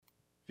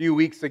few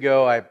weeks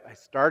ago, I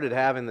started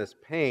having this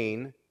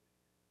pain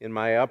in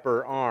my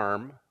upper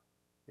arm.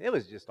 It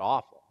was just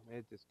awful.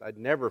 I'd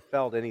never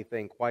felt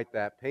anything quite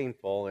that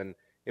painful, and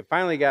it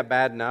finally got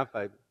bad enough.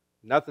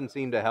 Nothing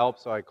seemed to help,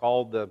 so I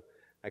called the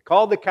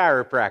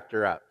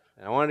chiropractor up,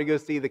 and I wanted to go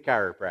see the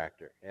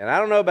chiropractor. And I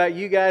don't know about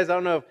you guys. I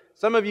don't know if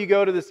some of you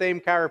go to the same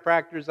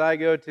chiropractors I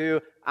go to.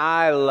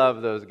 I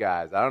love those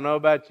guys. I don't know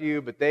about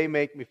you, but they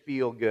make me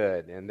feel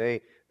good, and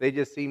they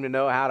just seem to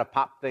know how to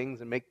pop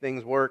things and make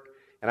things work.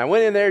 And I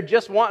went in there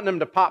just wanting them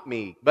to pop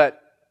me,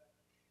 but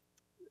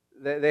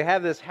they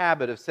have this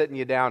habit of sitting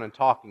you down and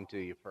talking to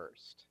you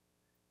first.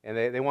 And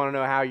they want to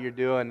know how you're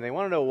doing. They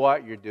want to know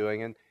what you're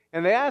doing.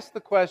 And they ask the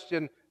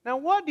question, now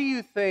what do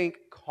you think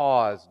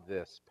caused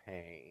this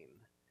pain?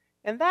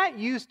 And that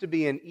used to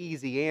be an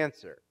easy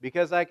answer,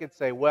 because I could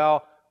say,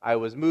 well, I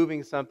was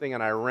moving something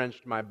and I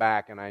wrenched my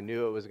back and I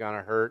knew it was going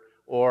to hurt.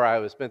 Or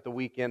I spent the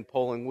weekend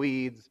pulling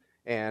weeds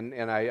and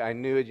I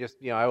knew it just,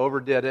 I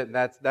overdid it, and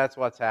that's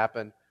what's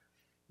happened.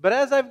 But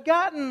as I've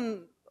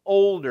gotten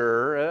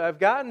older, I've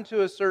gotten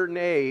to a certain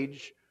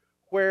age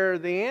where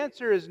the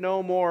answer is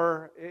not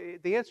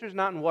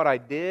in what I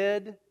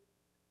did,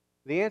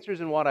 the answer is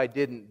in what I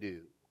didn't do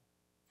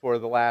for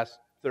the last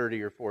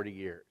 30 or 40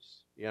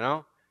 years,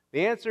 The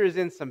answer is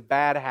in some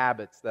bad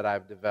habits that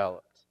I've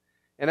developed.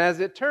 And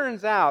as it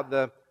turns out,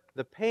 the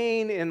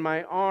pain in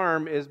my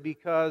arm is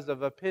because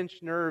of a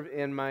pinched nerve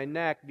in my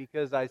neck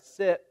because I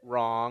sit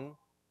wrong.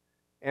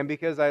 And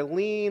because I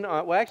lean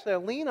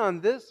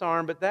on this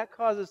arm, but that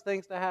causes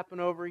things to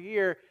happen over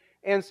here.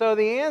 And so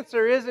the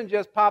answer isn't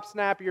just pop,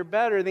 snap, you're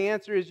better. The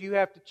answer is you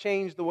have to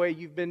change the way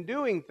you've been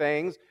doing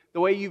things, the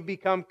way you've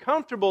become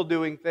comfortable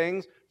doing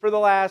things for the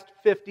last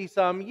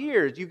 50-some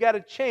years. You've got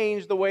to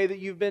change the way that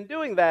you've been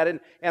doing that.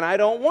 And I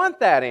don't want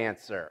that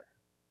answer.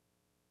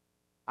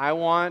 I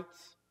want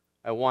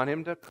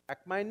him to crack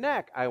my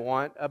neck. I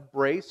want a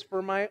brace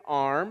for my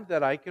arm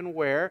that I can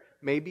wear,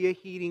 maybe a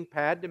heating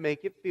pad to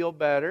make it feel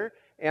better.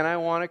 And I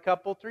want a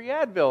couple, 3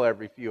 Advil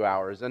every few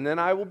hours, and then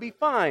I will be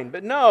fine.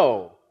 But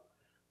no,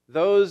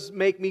 those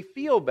make me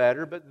feel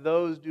better, but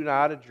those do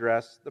not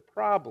address the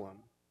problem.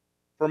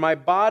 For my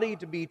body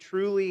to be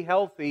truly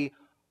healthy,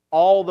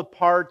 all the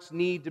parts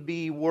need to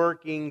be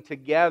working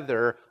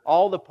together.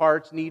 All the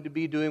parts need to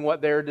be doing what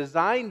they're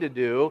designed to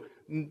do.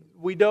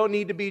 We don't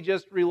need to be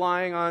just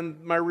relying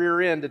on my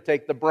rear end to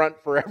take the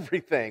brunt for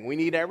everything. We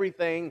need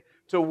everything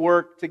to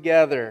work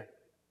together.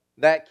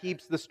 That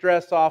keeps the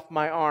stress off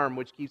my arm,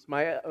 which keeps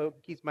my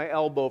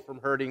elbow from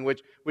hurting,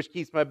 which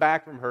keeps my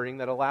back from hurting,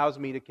 that allows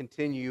me to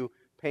continue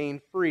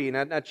pain-free.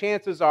 Now,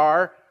 chances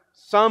are,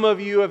 some of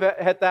you have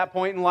at that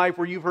point in life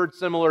where you've heard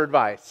similar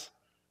advice.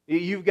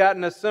 You've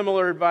gotten a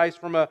similar advice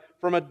from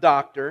a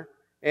doctor,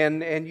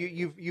 and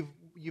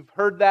you've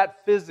heard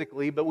that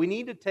physically, but we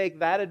need to take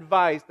that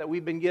advice that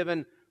we've been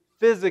given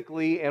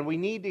physically, and we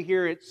need to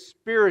hear it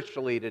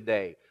spiritually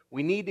today.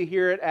 We need to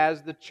hear it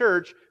as the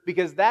church,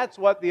 because that's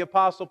what the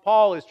Apostle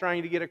Paul is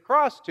trying to get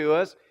across to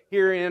us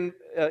here in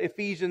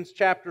Ephesians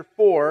chapter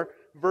 4,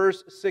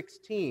 verse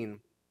 16.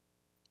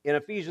 In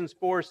Ephesians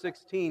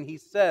 4:16, he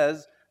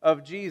says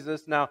of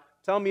Jesus, now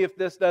tell me if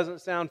this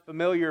doesn't sound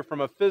familiar from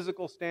a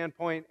physical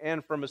standpoint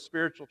and from a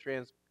spiritual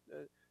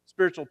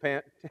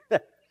standpoint.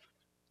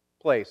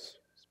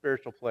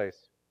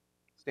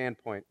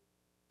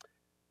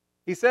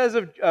 He says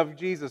of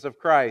Jesus, of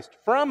Christ,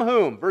 from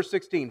whom, verse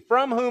 16,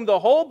 from whom the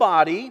whole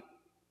body,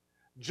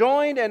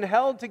 joined and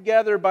held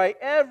together by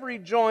every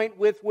joint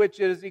with which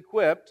it is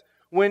equipped,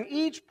 when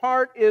each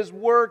part is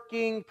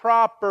working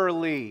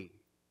properly,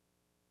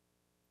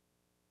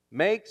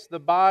 makes the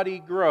body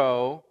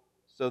grow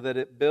so that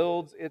it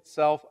builds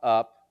itself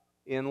up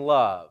in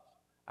love.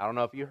 I don't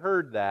know if you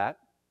heard that,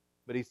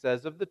 but he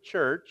says of the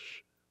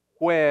church,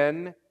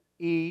 when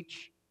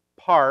each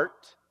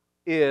part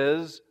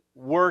is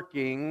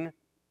working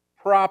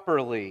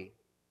properly.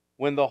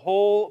 When the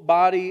whole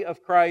body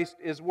of Christ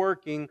is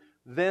working,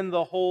 then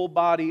the whole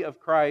body of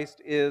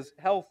Christ is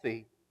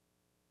healthy.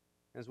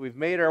 As we've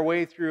made our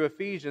way through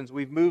Ephesians,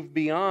 we've moved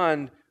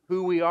beyond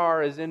who we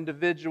are as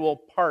individual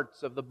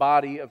parts of the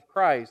body of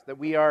Christ, that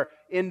we are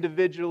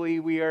individually,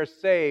 we are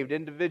saved,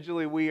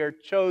 individually we are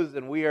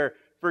chosen, we are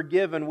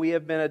forgiven, we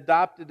have been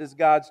adopted as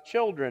God's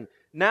children.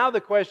 Now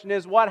the question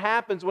is, what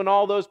happens when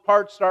all those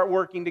parts start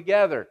working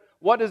together?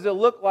 What does it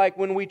look like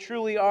when we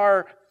truly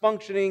are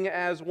functioning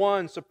as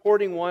one,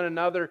 supporting one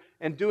another,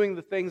 and doing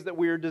the things that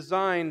we are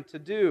designed to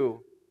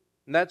do?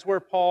 And that's where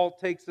Paul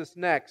takes us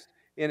next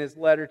in his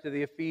letter to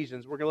the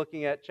Ephesians. We're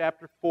looking at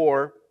chapter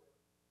 4,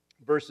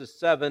 verses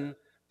 7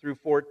 through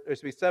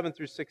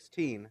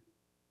 16.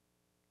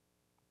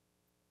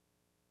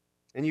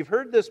 And you've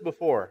heard this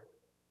before.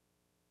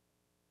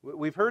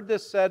 We've heard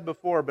this said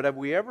before, but have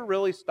we ever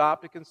really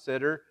stopped to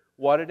consider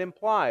what it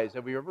implies?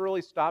 Have we ever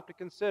really stopped to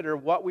consider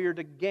what we are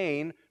to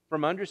gain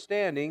from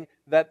understanding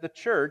that the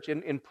church,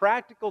 in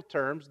practical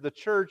terms, the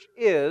church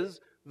is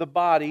the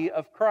body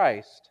of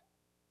Christ?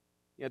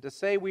 To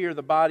say we are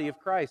the body of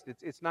Christ,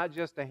 it's not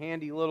just a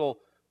handy little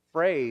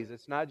phrase.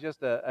 It's not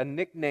just a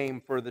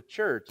nickname for the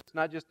church. It's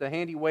not just a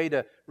handy way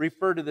to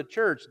refer to the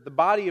church. The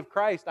body of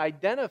Christ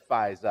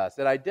identifies us.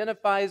 It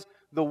identifies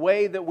the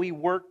way that we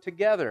work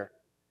together.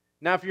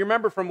 Now, if you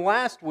remember from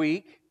last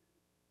week,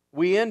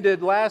 we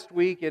ended last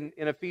week in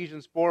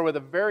Ephesians 4 with a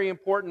very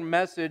important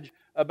message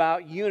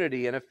about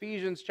unity. In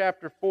Ephesians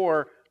chapter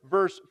 4,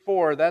 verse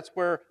 4, that's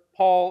where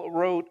Paul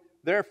wrote,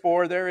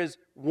 "Therefore there is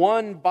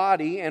one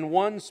body and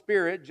one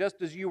Spirit,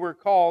 just as you were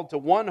called to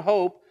one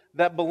hope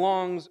that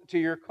belongs to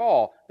your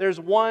call." There's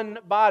one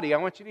body. I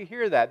want you to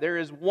hear that. There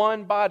is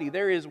one body.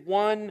 There is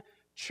one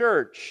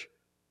church.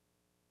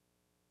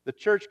 The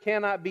church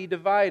cannot be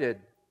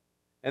divided.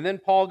 And then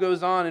Paul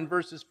goes on in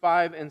verses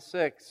 5 and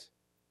 6.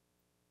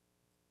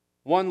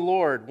 One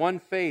Lord, one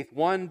faith,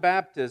 one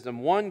baptism,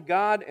 one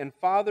God and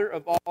Father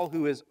of all,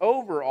 who is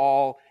over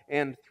all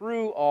and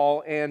through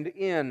all and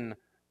in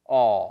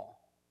all.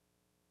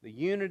 The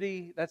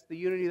unity, that's the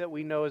unity that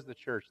we know as the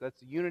church. That's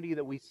the unity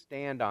that we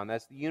stand on.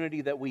 That's the unity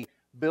that we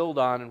build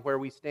on and where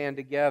we stand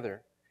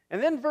together.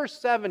 And then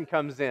verse 7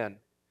 comes in.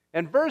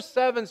 And verse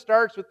 7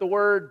 starts with the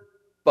word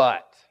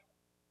but.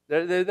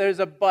 There's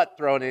a but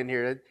thrown in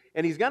here.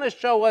 And he's going to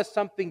show us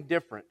something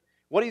different.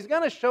 What he's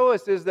going to show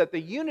us is that the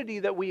unity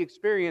that we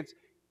experience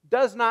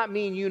does not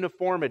mean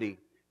uniformity.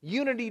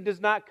 Unity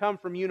does not come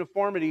from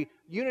uniformity.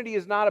 Unity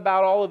is not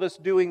about all of us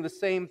doing the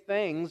same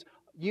things.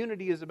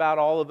 Unity is about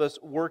all of us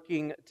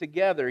working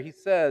together. He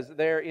says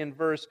there in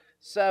verse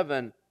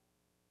 7,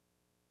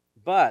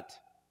 "But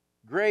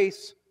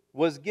grace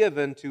was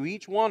given to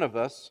each one of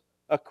us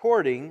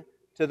according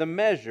to the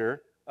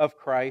measure of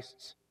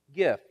Christ's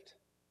gift."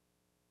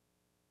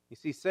 You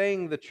see,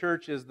 saying the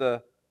church is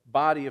the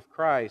body of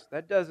Christ,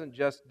 that doesn't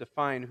just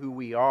define who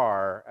we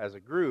are as a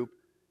group,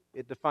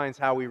 it defines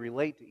how we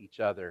relate to each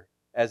other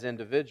as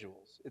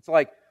individuals. It's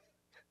like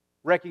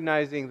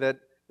recognizing that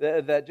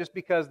just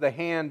because the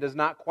hand does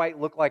not quite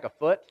look like a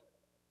foot,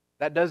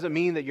 that doesn't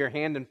mean that your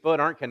hand and foot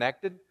aren't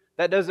connected.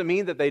 That doesn't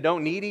mean that they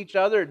don't need each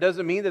other. It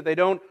doesn't mean that they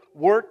don't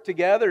work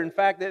together. In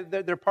fact,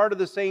 they're part of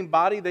the same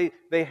body.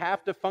 They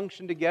have to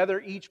function together.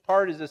 Each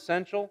part is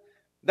essential.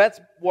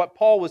 That's what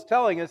Paul was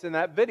telling us in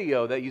that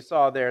video that you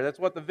saw there. That's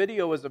what the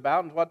video was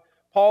about, and what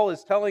Paul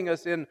is telling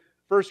us in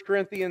 1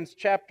 Corinthians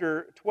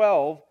chapter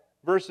 12,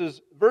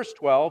 verse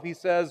 12. He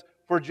says,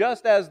 "For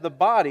just as the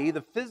body,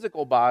 the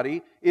physical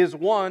body, is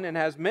one and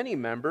has many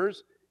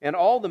members, and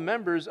all the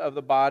members of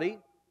the body,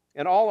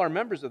 and all are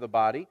members of the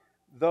body,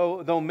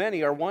 though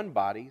many are one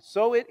body,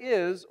 so it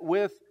is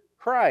with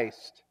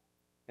Christ."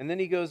 And then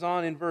he goes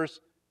on in verse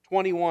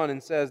 21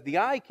 and says, "The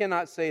eye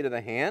cannot say to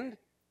the hand,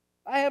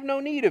 'I have no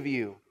need of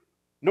you,'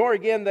 nor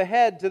again the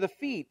head to the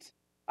feet,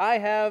 'I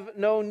have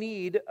no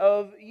need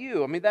of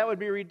you.'" I mean, that would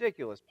be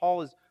ridiculous.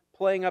 Paul is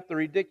playing up the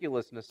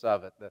ridiculousness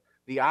of it.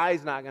 The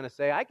eye's not going to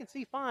say, "I can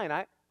see fine.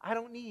 I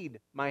don't need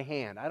my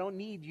hand. I don't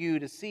need you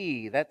to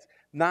see." That's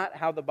not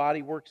how the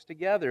body works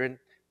together. And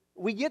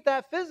we get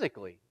that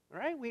physically,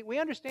 right? We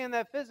understand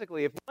that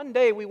physically. If one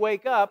day we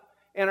wake up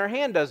and our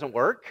hand doesn't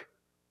work,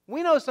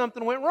 we know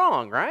something went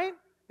wrong, right?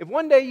 If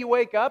one day you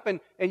wake up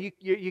and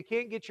you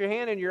can't get your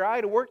hand and your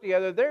eye to work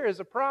together, there is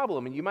a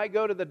problem. And you might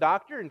go to the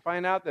doctor and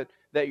find out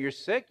that you're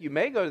sick. You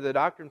may go to the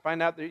doctor and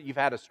find out that you've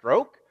had a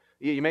stroke.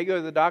 You may go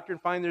to the doctor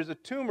and find there's a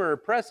tumor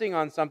pressing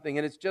on something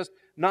and it's just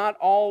not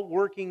all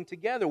working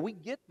together. We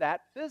get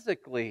that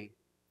physically.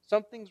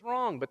 Something's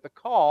wrong. But the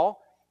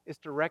call is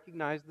to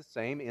recognize the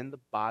same in the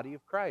body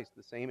of Christ,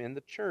 the same in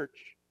the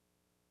church.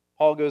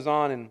 Paul goes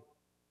on in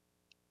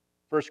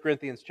 1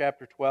 Corinthians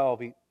chapter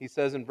 12. He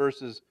says in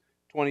verses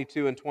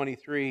 22 and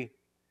 23,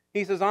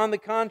 he says, "On the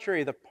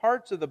contrary, the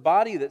parts of the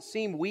body that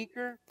seem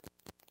weaker,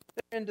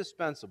 they're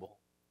indispensable.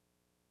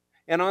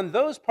 And on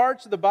those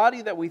parts of the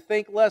body that we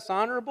think less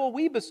honorable,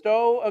 we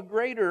bestow a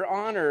greater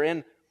honor.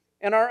 And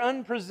our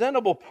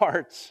unpresentable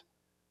parts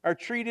are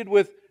treated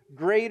with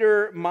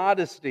greater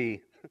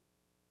modesty."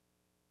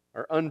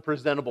 Our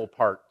unpresentable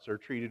parts are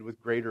treated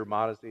with greater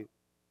modesty.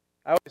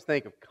 I always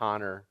think of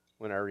Connor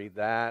when I read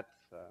that.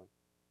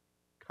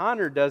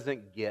 Connor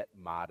doesn't get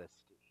modesty.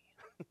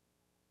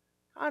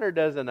 Connor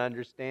doesn't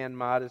understand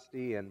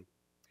modesty, and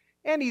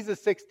he's a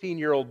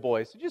 16-year-old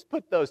boy. So just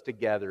put those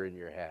together in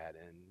your head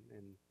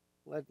and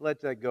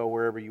let that go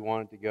wherever you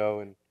want it to go.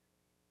 And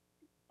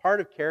part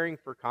of caring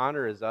for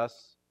Connor is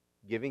us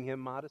giving him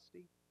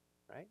modesty,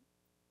 right?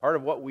 Part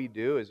of what we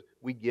do is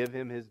we give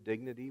him his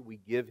dignity. We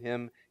give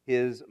him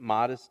his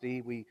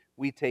modesty.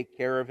 We take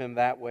care of him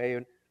that way.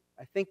 And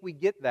I think we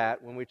get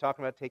that when we're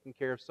talking about taking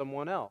care of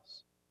someone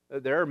else.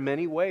 There are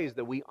many ways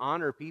that we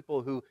honor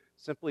people who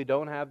simply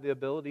don't have the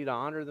ability to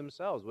honor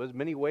themselves. There's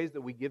many ways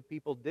that we give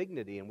people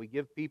dignity and we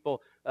give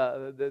people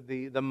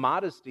the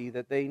modesty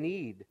that they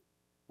need.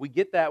 We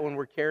get that when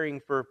we're caring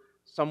for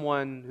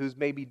someone who's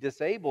maybe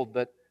disabled,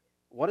 but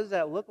what does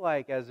that look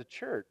like as a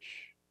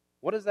church?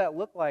 What does that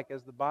look like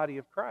as the body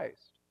of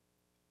Christ?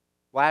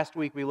 Last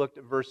week we looked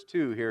at verse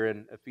 2 here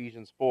in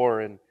Ephesians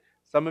 4, and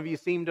some of you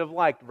seem to have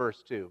liked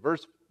verse 2.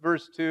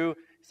 Verse 2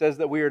 says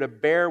that we are to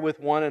bear with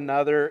one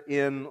another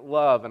in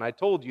love. And I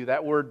told you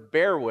that word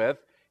bear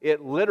with,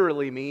 it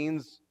literally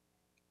means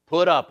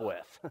put up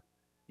with.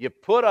 You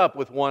put up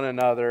with one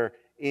another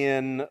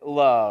in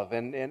love.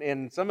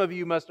 And some of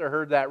you must have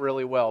heard that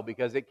really well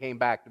because it came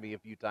back to me a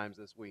few times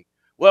this week.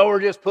 Well,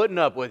 we're just putting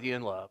up with you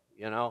in love,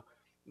 you know.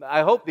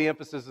 I hope the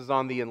emphasis is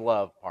on the in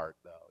love part,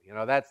 though. You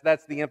know,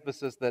 that's the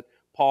emphasis that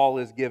Paul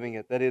is giving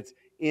it, that it's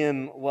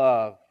in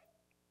love.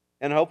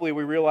 And hopefully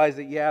we realize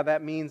that, yeah,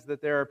 that means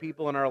that there are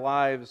people in our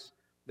lives,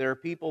 there are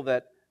people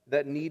that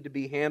need to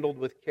be handled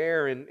with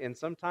care, and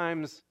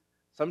sometimes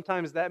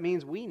that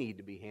means we need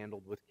to be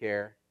handled with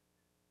care.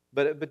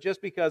 But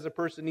just because a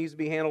person needs to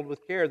be handled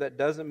with care, that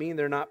doesn't mean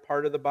they're not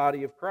part of the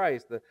body of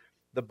Christ.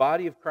 The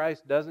body of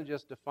Christ doesn't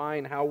just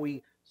define how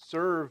we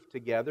serve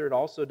together, it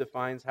also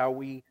defines how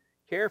we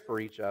care for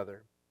each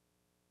other.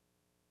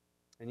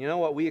 And you know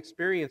what we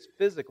experience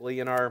physically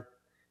in our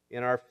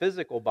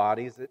physical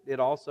bodies, it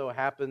also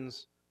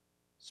happens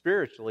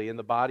spiritually in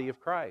the body of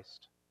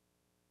Christ.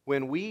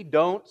 When we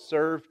don't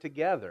serve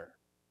together,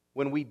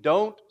 the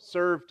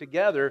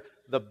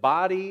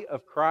body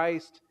of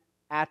Christ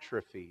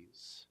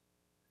atrophies.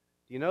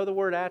 Do you know the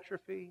word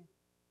atrophy?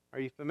 Are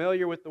you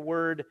familiar with the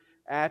word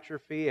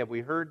atrophy? Have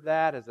we heard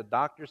that? Has a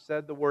doctor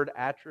said the word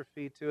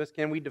atrophy to us?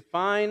 Can we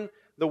define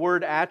the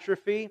word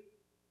atrophy?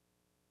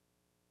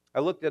 I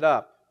looked it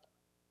up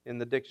in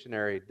the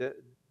dictionary.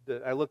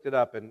 I looked it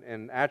up,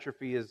 and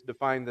atrophy is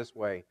defined this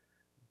way: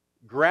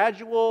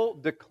 gradual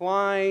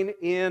decline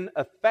in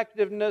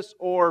effectiveness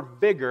or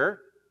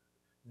vigor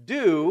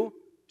due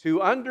to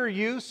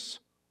underuse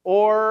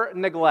or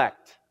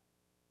neglect.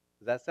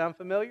 Does that sound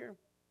familiar?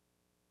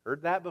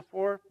 Heard that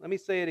before? Let me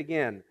say it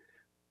again.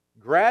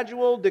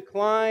 Gradual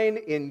decline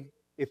in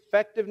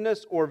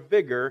effectiveness or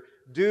vigor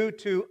due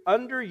to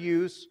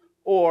underuse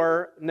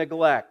or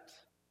neglect.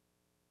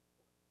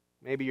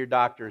 Maybe your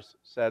doctors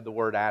said the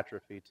word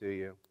atrophy to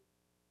you.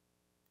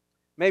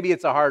 Maybe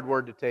it's a hard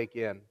word to take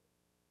in.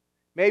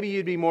 Maybe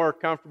you'd be more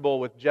comfortable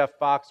with Jeff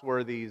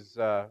Foxworthy's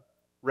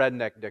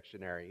Redneck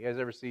Dictionary. You guys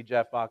ever see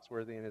Jeff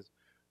Foxworthy in his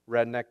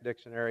Redneck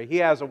Dictionary? He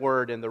has a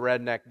word in the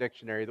Redneck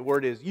Dictionary. The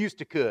word is used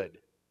to could.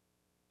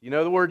 You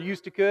know the word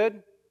used to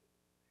could?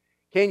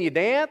 Can you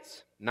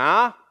dance?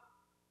 Nah,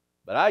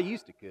 but I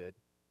used to could.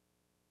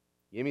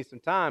 Give me some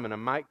time and I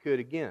might could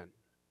again,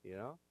 you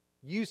know?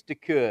 Used to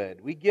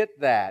could. We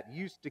get that.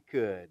 Used to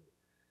could.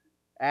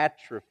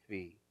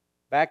 Atrophy.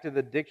 Back to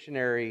the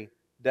dictionary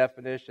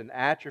definition.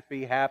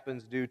 Atrophy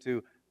happens due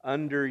to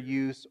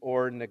underuse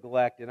or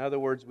neglect. In other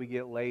words, we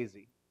get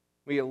lazy.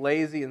 We get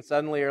lazy and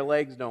suddenly our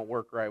legs don't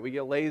work right. We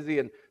get lazy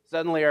and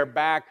suddenly our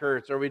back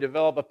hurts, or we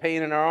develop a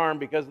pain in our arm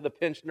because of the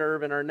pinched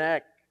nerve in our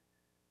neck.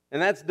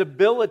 And that's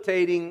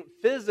debilitating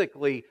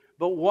physically.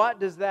 But what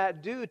does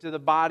that do to the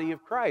body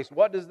of Christ?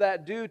 What does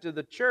that do to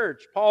the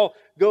church? Paul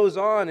goes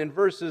on in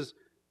verses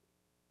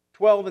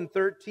 12 and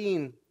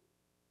 13,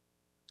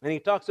 and he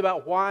talks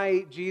about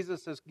why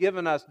Jesus has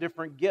given us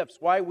different gifts,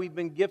 why we've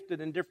been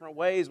gifted in different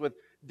ways with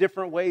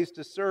different ways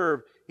to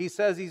serve. He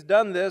says he's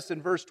done this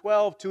in verse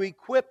 12 to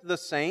equip the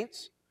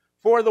saints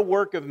for the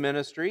work of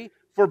ministry,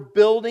 for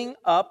building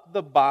up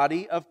the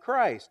body of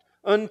Christ,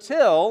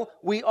 until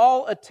we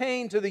all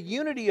attain to the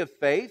unity of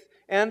faith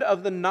and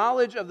of the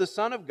knowledge of the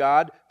Son of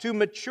God, to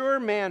mature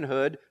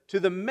manhood, to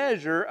the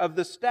measure of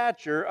the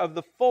stature of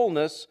the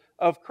fullness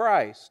of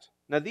Christ.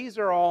 Now, these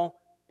are all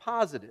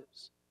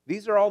positives.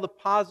 These are all the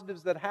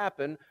positives that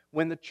happen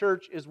when the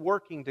church is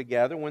working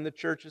together, when the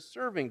church is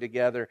serving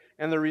together.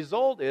 And the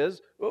result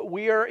is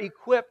we are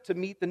equipped to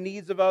meet the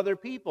needs of other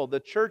people.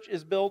 The church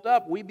is built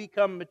up. We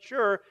become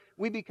mature.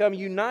 We become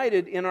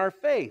united in our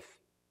faith.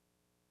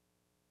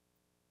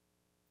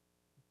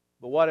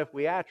 But what if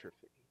we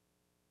atrophy?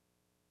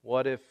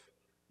 What if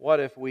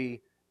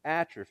we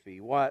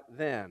atrophy? What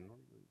then?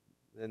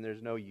 Then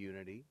there's no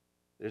unity.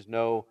 There's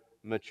no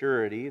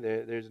maturity.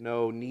 There's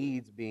no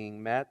needs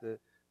being met.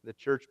 The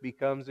church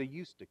becomes a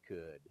used to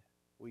could.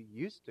 We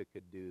used to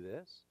could do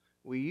this.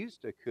 We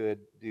used to could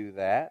do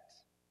that.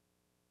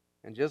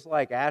 And just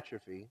like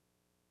atrophy,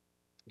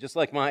 just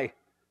like my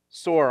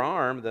sore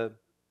arm, the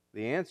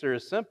answer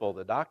is simple.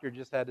 The doctor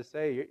just had to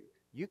say,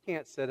 you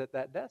can't sit at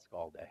that desk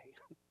all day.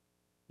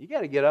 You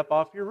got to get up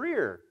off your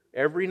rear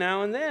every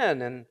now and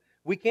then. And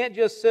we can't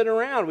just sit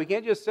around. We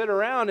can't just sit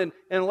around and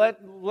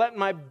let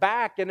my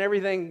back and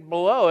everything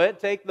below it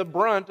take the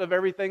brunt of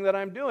everything that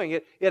I'm doing.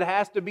 It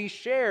has to be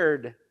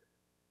shared.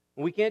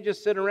 We can't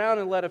just sit around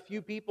and let a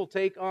few people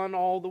take on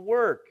all the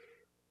work.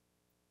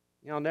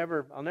 You know,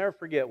 I'll never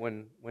forget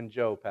when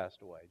Joe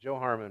passed away. Joe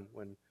Harmon,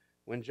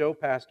 when Joe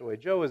passed away.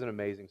 Joe was an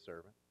amazing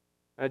servant.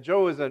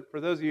 Joe was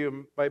for those of you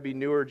who might be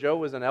newer, Joe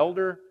was an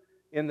elder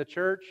in the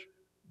church,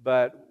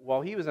 but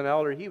while he was an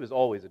elder, he was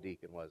always a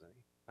deacon, wasn't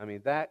he? I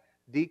mean, that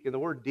deacon, the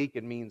word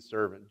deacon means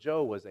servant.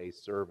 Joe was a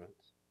servant.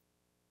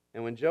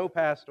 And when Joe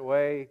passed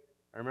away,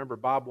 I remember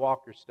Bob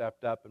Walker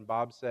stepped up and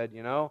Bob said,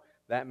 you know,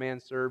 that man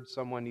served,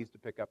 someone needs to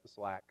pick up the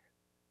slack.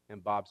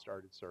 And Bob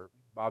started serving.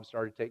 Bob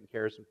started taking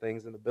care of some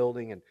things in the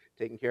building and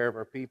taking care of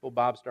our people.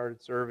 Bob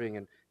started serving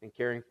and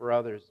caring for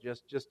others,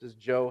 just as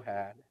Joe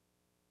had.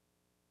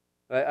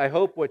 I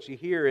hope what you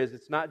hear is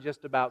it's not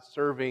just about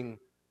serving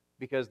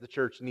because the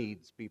church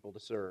needs people to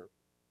serve.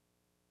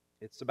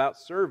 It's about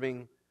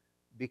serving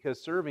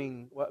because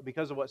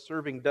of what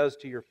serving does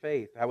to your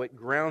faith, how it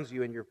grounds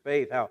you in your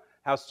faith,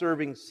 how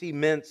serving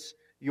cements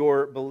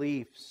your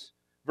beliefs.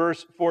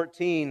 Verse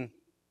 14,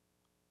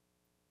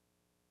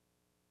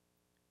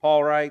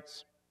 Paul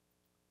writes,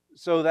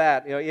 so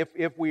that,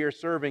 if we are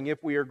serving,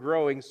 if we are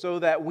growing, so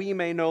that we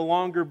may no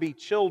longer be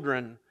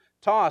children,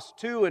 tossed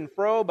to and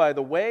fro by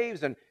the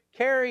waves and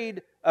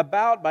carried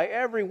about by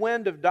every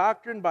wind of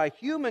doctrine, by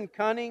human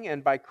cunning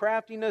and by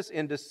craftiness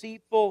and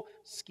deceitful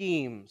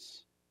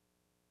schemes.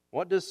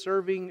 What does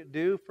serving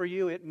do for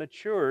you? It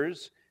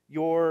matures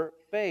your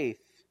faith.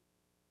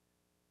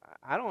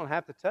 I don't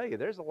have to tell you,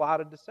 there's a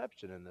lot of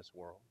deception in this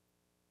world.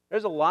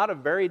 There's a lot of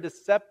very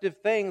deceptive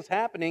things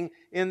happening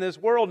in this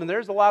world, and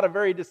there's a lot of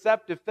very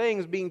deceptive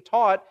things being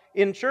taught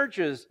in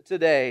churches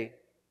today.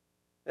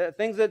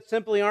 Things that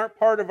simply aren't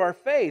part of our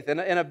faith. And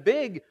a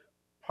big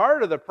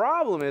part of the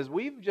problem is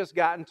we've just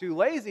gotten too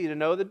lazy to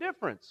know the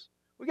difference.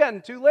 We've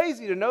gotten too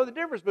lazy to know the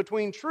difference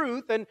between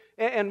truth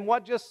and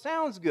what just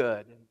sounds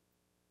good.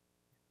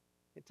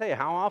 I tell you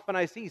how often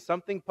I see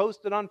something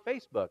posted on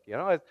Facebook.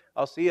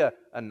 I'll see a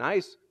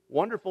nice,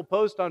 wonderful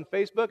post on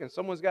Facebook, and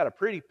someone's got a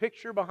pretty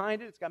picture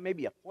behind it. It's got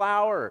maybe a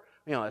flower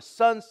or a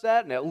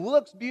sunset, and it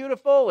looks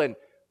beautiful, and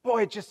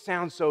boy, it just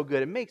sounds so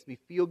good. It makes me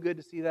feel good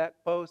to see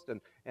that post,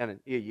 and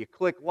you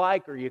click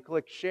like, or you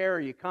click share, or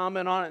you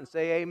comment on it and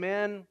say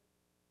amen.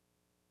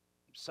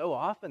 So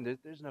often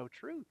there's no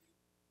truth.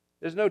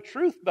 There's no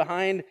truth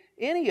behind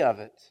any of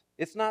it.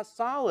 It's not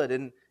solid,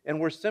 and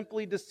we're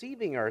simply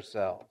deceiving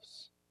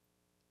ourselves.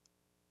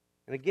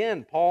 And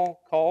again, Paul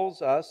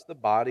calls us the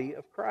body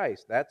of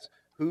Christ. That's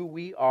who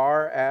we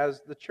are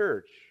as the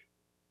church.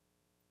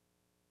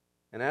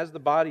 And as the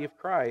body of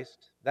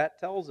Christ, that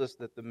tells us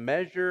that the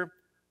measure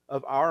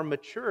of our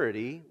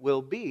maturity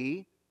will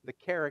be the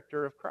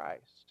character of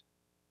Christ.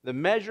 The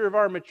measure of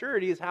our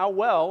maturity is how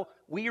well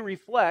we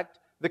reflect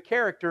the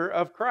character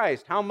of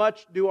Christ. How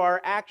much do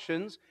our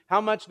actions,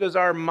 how much does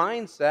our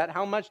mindset,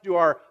 how much do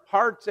our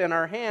hearts and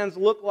our hands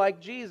look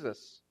like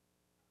Jesus?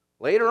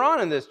 Later on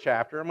in this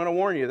chapter, I'm going to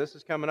warn you, this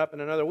is coming up in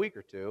another week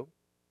or two.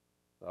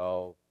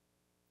 So,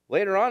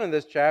 later on in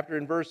this chapter,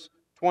 in verse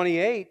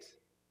 28,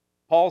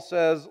 Paul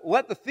says,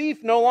 "Let the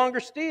thief no longer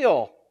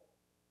steal,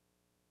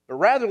 but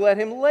rather let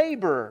him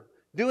labor,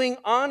 doing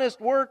honest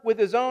work with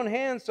his own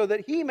hands, so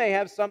that he may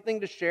have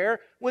something to share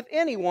with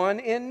anyone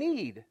in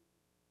need."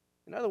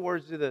 In other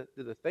words, do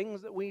the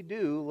things that we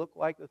do look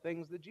like the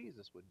things that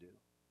Jesus would do?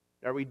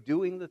 Are we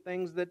doing the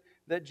things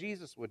that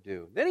Jesus would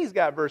do? Then he's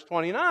got verse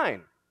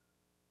 29.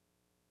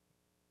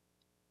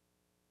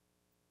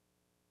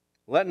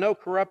 "Let no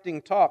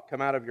corrupting talk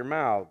come out of your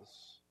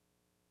mouths,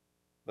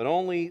 but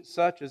only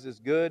such as is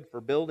good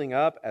for building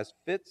up as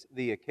fits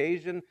the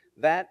occasion,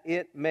 that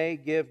it may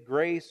give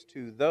grace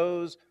to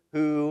those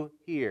who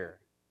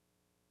hear."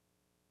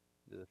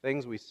 Do the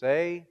things we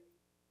say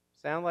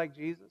sound like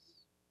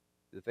Jesus?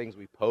 Do the things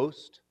we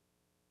post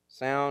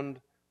sound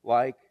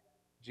like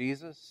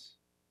Jesus?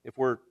 If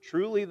we're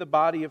truly the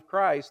body of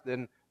Christ,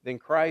 then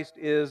Christ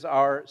is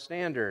our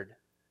standard.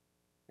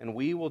 And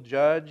we will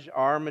judge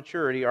our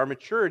maturity. Our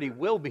maturity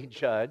will be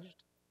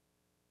judged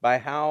by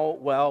how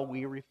well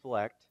we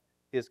reflect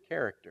His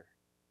character.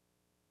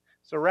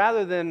 So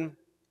rather than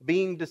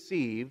being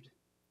deceived,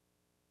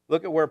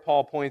 look at where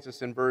Paul points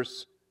us in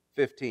verse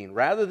 15.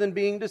 Rather than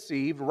being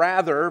deceived,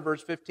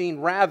 verse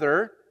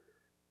 15,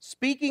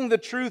 speaking the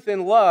truth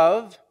in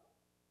love,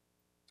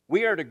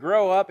 we are to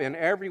grow up in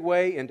every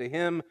way into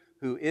Him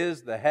who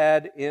is the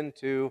head,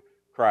 into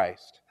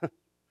Christ.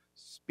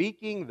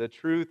 Speaking the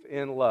truth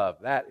in love.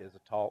 That is a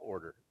tall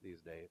order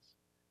these days.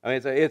 I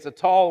mean, it's a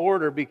tall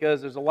order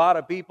because there's a lot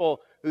of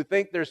people who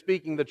think they're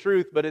speaking the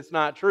truth, but it's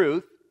not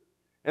truth.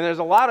 And there's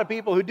a lot of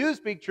people who do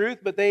speak truth,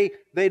 but they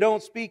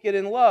don't speak it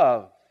in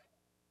love.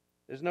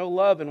 There's no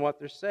love in what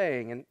they're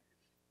saying. And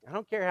I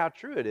don't care how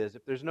true it is.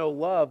 If there's no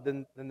love,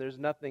 then there's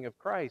nothing of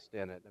Christ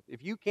in it.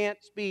 If you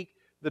can't speak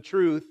the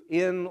truth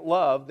in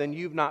love, then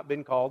you've not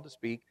been called to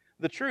speak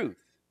the truth.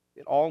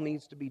 It all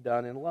needs to be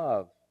done in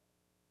love.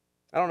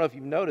 I don't know if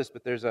you've noticed,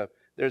 but there's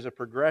a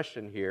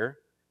progression here.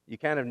 You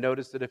kind of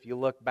notice that if you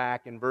look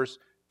back in verse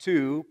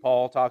 2,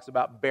 Paul talks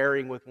about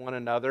bearing with one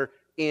another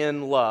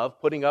in love,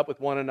 putting up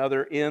with one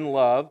another in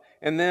love.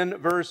 And then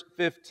verse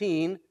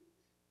 15,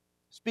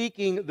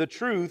 speaking the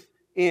truth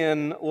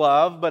in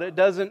love, but it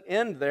doesn't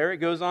end there. It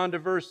goes on to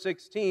verse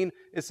 16.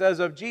 It says,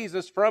 "Of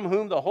Jesus, from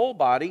whom the whole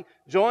body,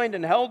 joined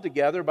and held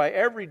together by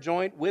every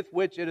joint with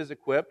which it is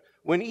equipped,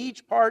 when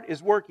each part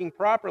is working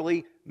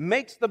properly,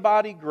 makes the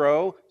body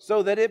grow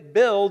so that it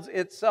builds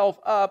itself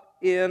up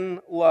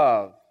in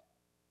love."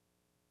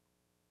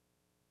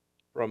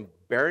 From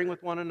bearing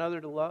with one another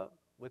in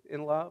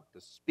love,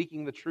 to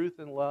speaking the truth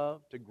in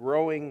love, to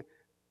growing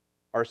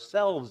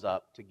ourselves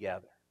up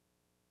together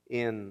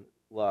in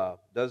love.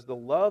 Does the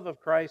love of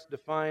Christ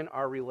define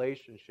our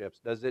relationships?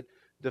 Does it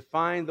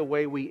define the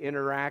way we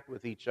interact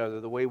with each other,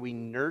 the way we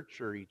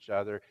nurture each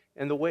other,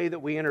 and the way that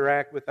we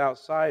interact with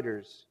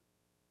outsiders?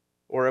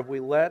 Or have we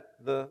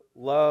let the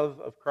love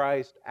of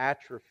Christ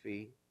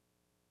atrophy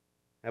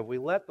Have we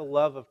let the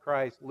love of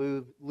Christ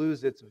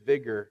lose its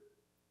vigor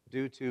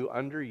due to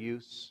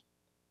underuse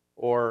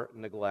or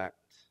neglect?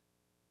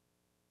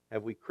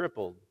 Have we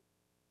crippled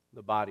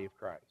the body of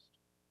Christ?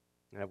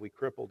 Have we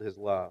crippled his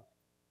love?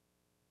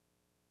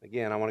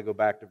 Again, I want to go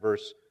back to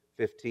verse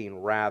 15.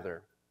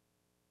 Rather,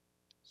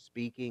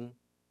 speaking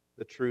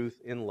the truth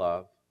in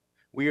love,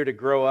 we are to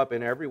grow up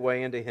in every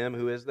way into him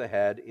who is the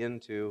head,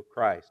 into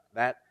Christ.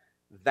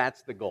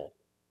 That's the goal.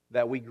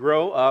 That we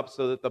grow up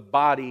so that the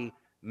body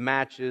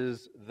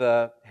matches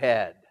the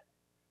head.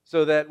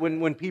 So that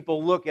when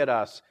people look at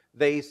us,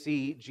 they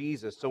see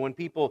Jesus. So when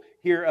people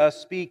hear us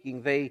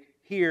speaking, they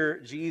hear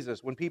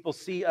Jesus. When people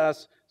see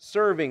us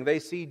serving, they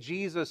see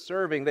Jesus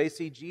serving. They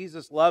see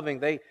Jesus loving.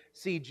 They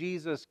see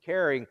Jesus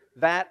caring.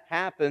 That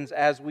happens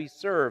as we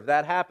serve.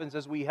 That happens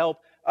as we help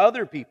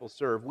other people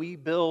serve. We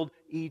build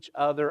each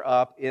other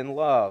up in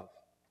love.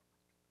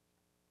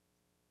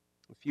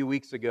 A few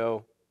weeks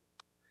ago,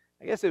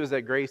 I guess it was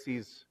at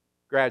Gracie's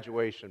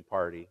graduation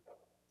party.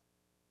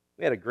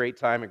 We had a great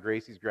time at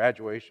Gracie's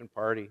graduation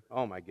party.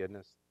 Oh my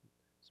goodness.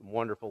 Some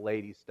wonderful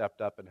ladies stepped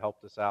up and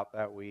helped us out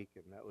that week,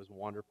 and that was a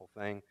wonderful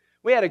thing.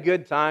 We had a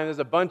good time. There's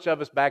a bunch of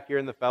us back here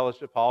in the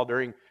fellowship hall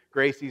during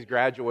Gracie's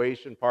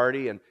graduation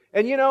party. And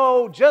you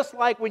know, just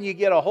like when you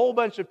get a whole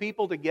bunch of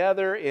people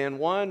together in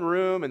one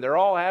room and they're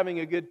all having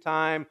a good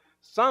time,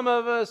 some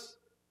of us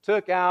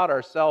took out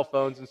our cell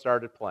phones and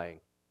started playing.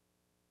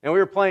 And we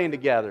were playing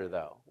together,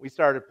 though. We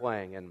started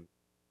playing, and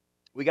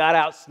we got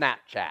out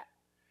Snapchat.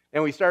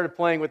 And we started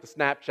playing with the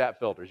Snapchat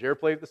filters. You ever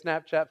play with the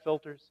Snapchat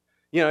filters?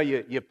 You know,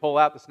 you pull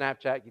out the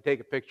Snapchat, you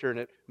take a picture, and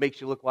it makes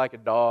you look like a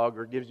dog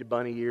or gives you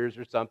bunny ears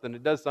or something.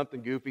 It does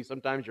something goofy.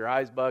 Sometimes your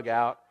eyes bug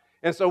out.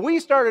 And so we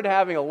started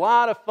having a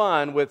lot of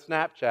fun with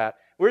Snapchat.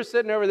 We're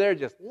sitting over there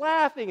just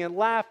laughing and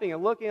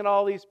looking at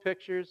all these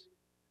pictures.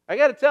 I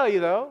got to tell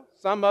you, though,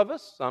 some of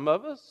us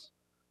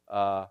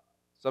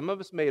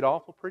made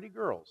awful pretty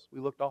girls. We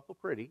looked awful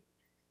pretty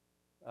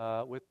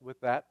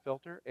with that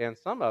filter. And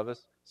some of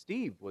us,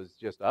 Steve was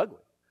just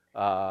ugly.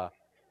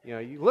 You know,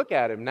 you look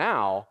at him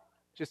now,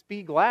 just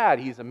be glad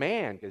he's a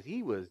man, because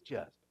he was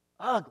just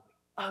ugly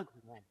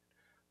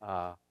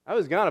man. I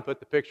was going to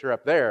put the picture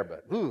up there,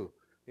 but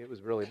it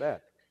was really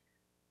bad.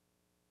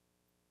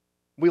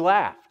 We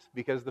laughed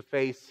because the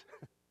face,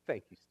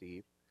 thank you,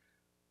 Steve.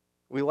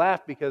 We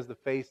laughed because the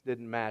face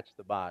didn't match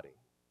the body.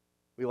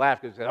 We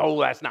laughed because we said,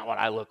 oh, that's not what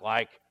I look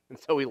like. And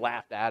so we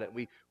laughed at it.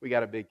 We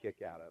got a big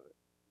kick out of it.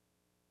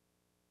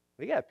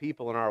 We got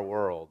people in our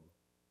world.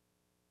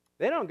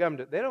 They don't come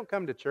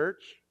to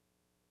church,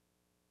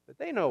 but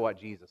they know what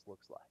Jesus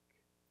looks like.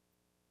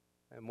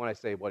 And when I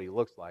say what he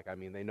looks like, I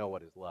mean they know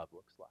what his love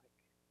looks like.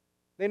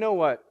 They know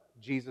what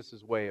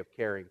Jesus' way of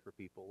caring for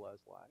people was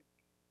like.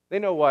 They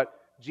know what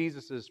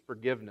Jesus'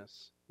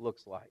 forgiveness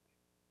looks like.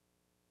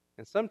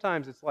 And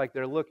sometimes it's like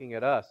they're looking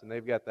at us and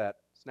they've got that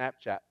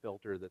Snapchat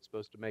filter that's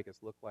supposed to make us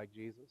look like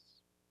Jesus.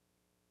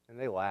 And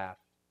they laugh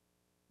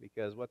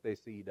because what they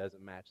see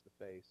doesn't match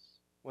the face.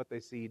 What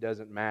they see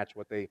doesn't match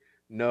what they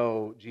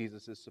know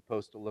Jesus is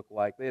supposed to look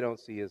like. They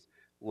don't see his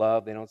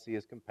love. They don't see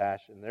his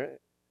compassion.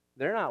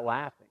 They're not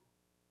laughing.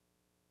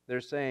 They're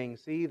saying,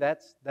 see,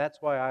 that's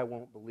why I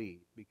won't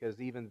believe,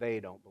 because even they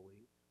don't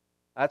believe.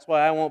 That's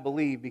why I won't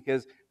believe,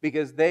 because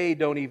they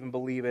don't even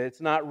believe it. It's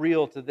not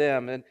real to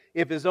them. And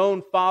if his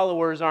own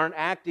followers aren't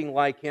acting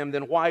like him,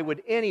 then why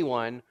would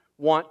anyone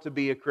want to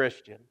be a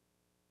Christian?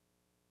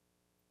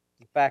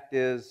 The fact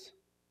is,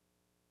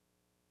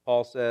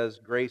 Paul says,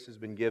 grace has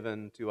been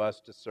given to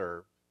us to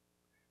serve.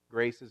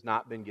 Grace has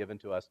not been given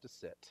to us to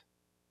sit.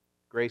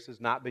 Grace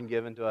has not been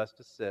given to us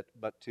to sit,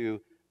 but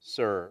to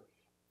serve.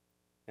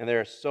 And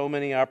there are so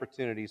many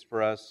opportunities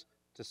for us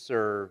to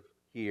serve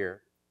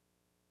here.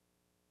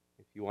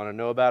 If you want to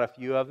know about a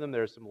few of them,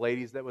 there are some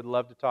ladies that would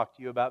love to talk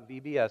to you about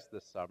VBS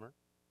this summer.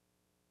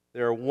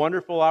 There are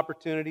wonderful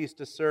opportunities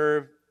to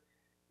serve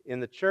in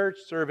the church,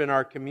 serve in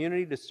our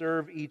community, to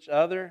serve each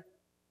other.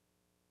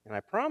 And I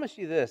promise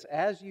you this,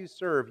 as you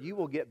serve, you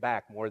will get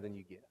back more than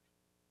you give.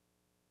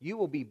 You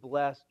will be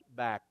blessed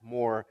back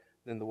more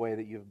than the way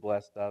that you've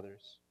blessed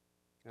others.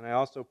 And I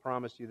also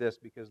promise you this,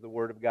 because the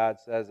Word of God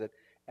says that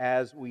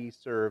as we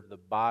serve the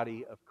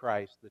body of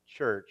Christ, the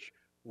church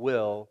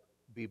will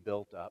be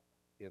built up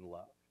in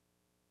love.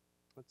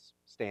 Let's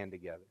stand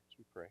together as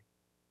we pray.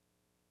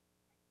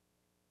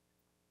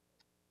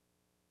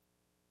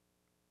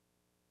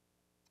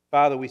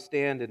 Father, we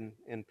stand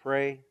and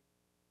pray,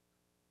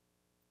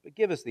 but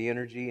give us the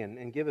energy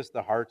and give us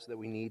the hearts that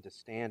we need to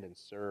stand and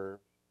serve.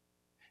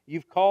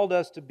 You've called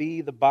us to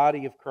be the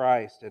body of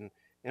Christ,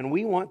 and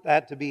we want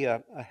that to be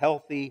a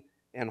healthy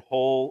and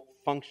whole,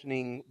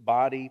 functioning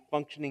body,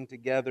 functioning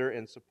together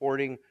and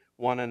supporting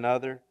one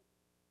another.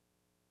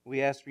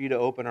 We ask for you to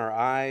open our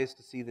eyes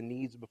to see the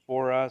needs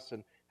before us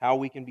and how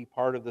we can be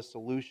part of the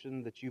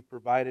solution that you've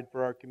provided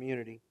for our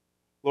community.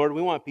 Lord,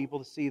 we want people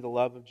to see the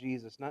love of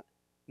Jesus,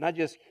 not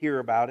just hear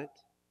about it.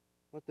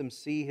 Let them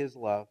see his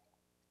love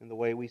in the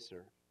way we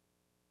serve.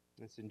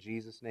 It's in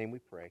Jesus' name we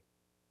pray.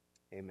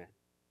 Amen.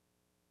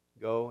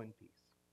 Go in peace.